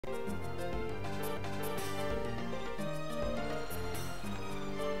Oh,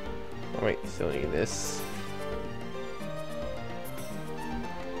 wait, still need this.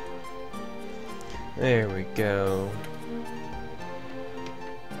 There we go.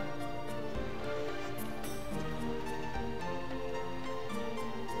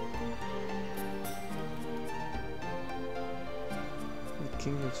 The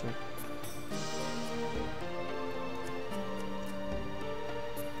kingdoms are...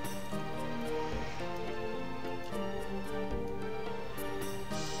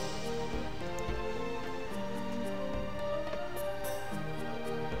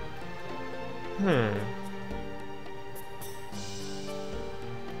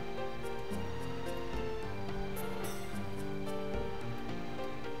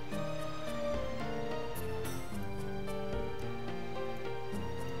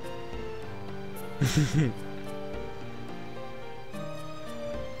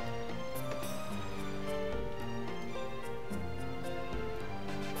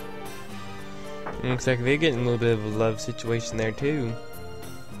 Looks like they're getting a little bit of a love situation there too.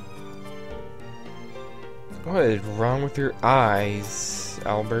 What is wrong with your eyes,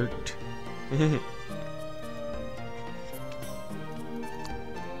 Albert?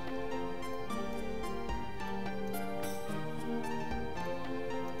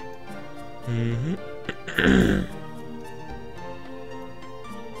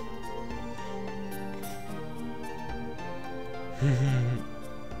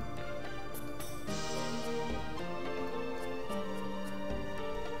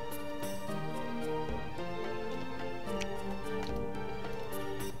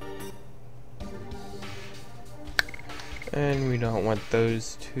 And we don't want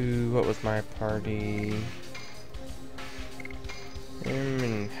those two. What was my party?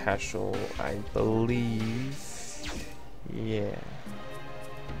 And Haschel, I believe. Yeah.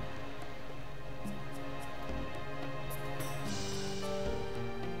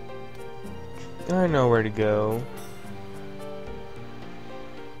 I know where to go.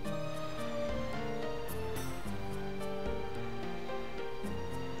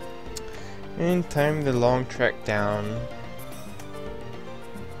 And time the long trek down.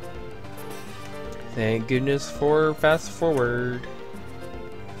 Thank goodness for fast forward.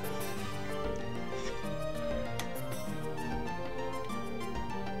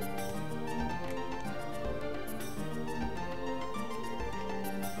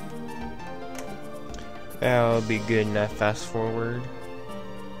 That'll be good enough fast forward.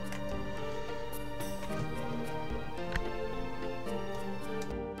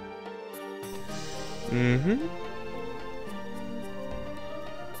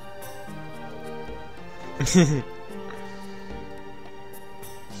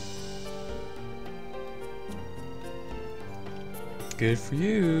 Good for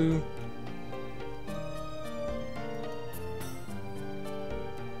you.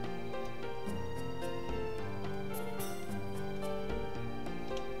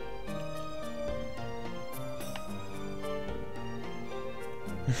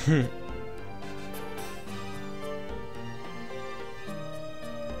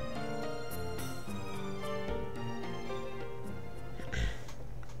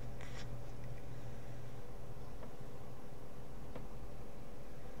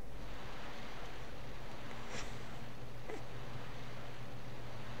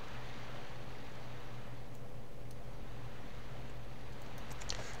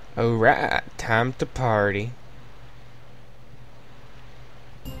 Alright, time to party.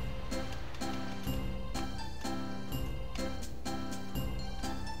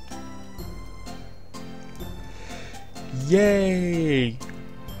 Yay!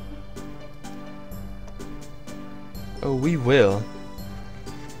 Oh, we will.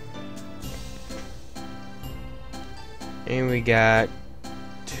 And we got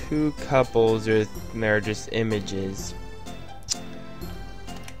two couples with they're just images.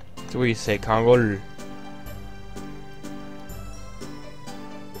 So what do you say, Congo?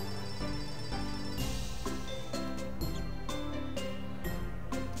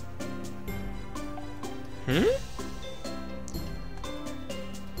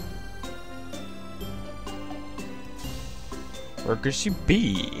 Where could she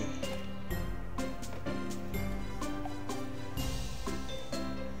be?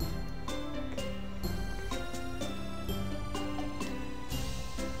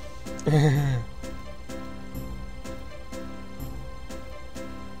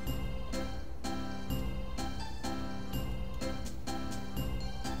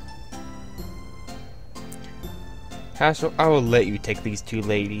 Haschel, I will let you take these two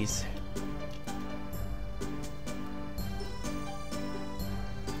ladies.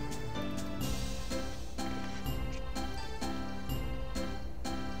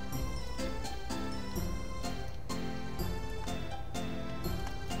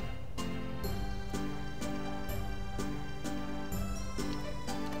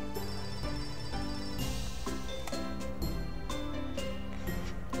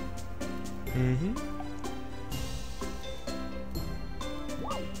 Mm-hmm.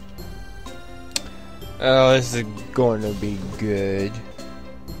 Oh, this is going to be good.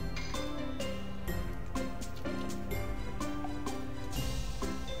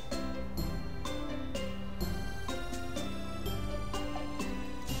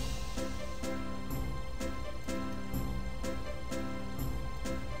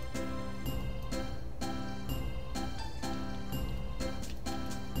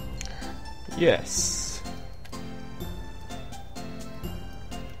 Yes.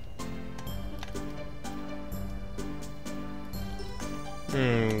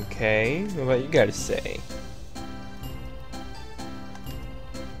 Okay, what you gotta say?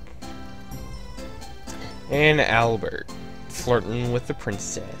 And Albert, flirting with the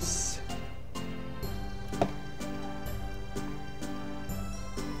princess.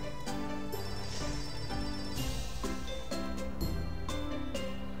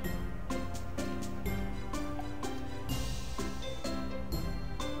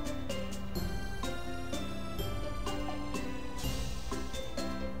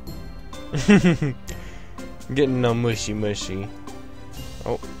 Getting no mushy mushy.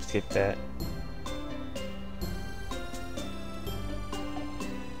 Oh, skip that.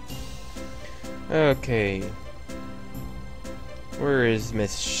 Okay. Where is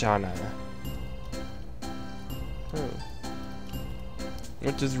Miss Shauna? Oh.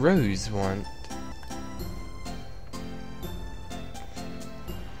 What does Rose want?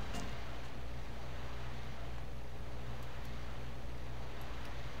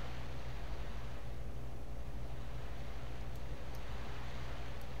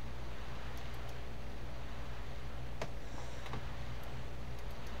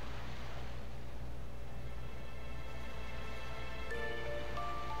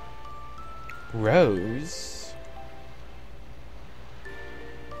 Rose?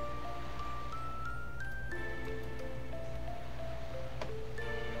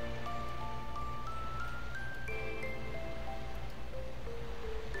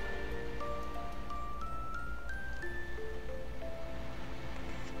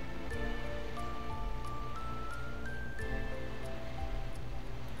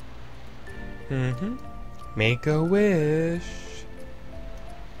 Mm-hmm. Make a wish.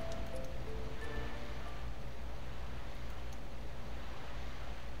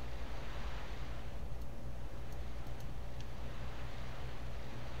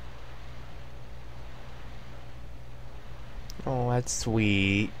 Oh, that's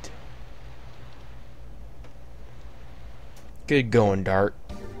sweet. Good going, Dart.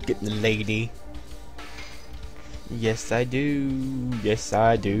 Getting the lady. Yes, I do. Yes,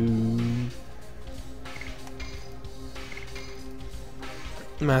 I do.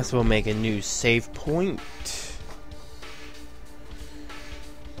 Might as well make a new save point.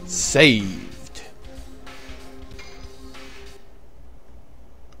 Saved.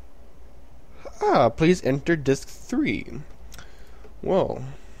 Please enter disc 3. Well,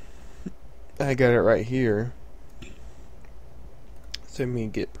 I got it right here. So let me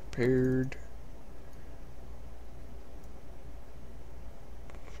get prepared.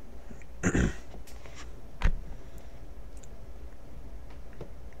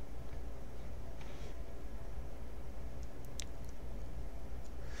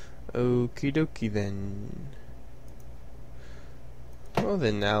 Okie dokie then. Well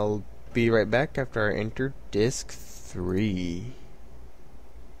then, I'll be right back after I enter disc 3.